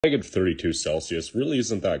-32 Celsius really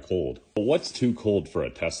isn't that cold. But what's too cold for a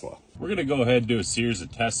Tesla? We're going to go ahead and do a series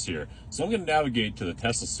of tests here. So I'm going to navigate to the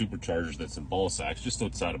Tesla supercharger that's in Balsax, just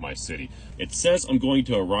outside of my city. It says I'm going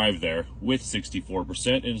to arrive there with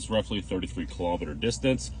 64%, and it's roughly a 33-kilometer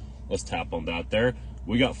distance. Let's tap on that there.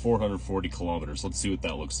 We got 440 kilometers. Let's see what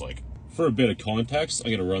that looks like. For a bit of context, I'm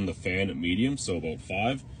going to run the fan at medium, so about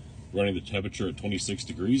 5. Running the temperature at 26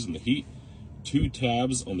 degrees in the heat. 2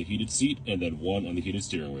 tabs on the heated seat, and then 1 on the heated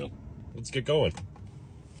steering wheel. Let's get going.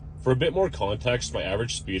 For a bit more context, my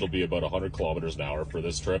average speed will be about 100 kilometers an hour for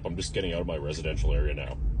this trip. I'm just getting out of my residential area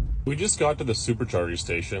now. We just got to the supercharging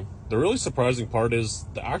station. The really surprising part is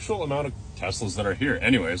the actual amount of Teslas that are here.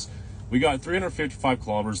 Anyways, we got 355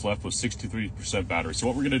 kilometers left with 63% battery. So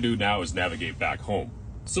what we're going to do now is navigate back home.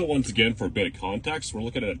 So once again, for a bit of context, we're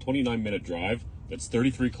looking at a 29-minute drive. That's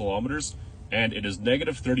 33 kilometers. And it is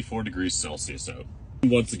negative 34 degrees Celsius out.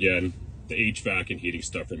 Once again, the HVAC and heating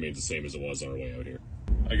stuff remains the same as it was on our way out here.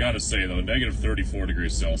 I gotta say though, negative 34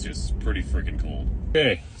 degrees Celsius is pretty freaking cold.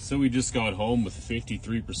 Okay, so we just got home with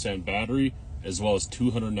 53% battery, as well as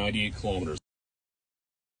 298 kilometers.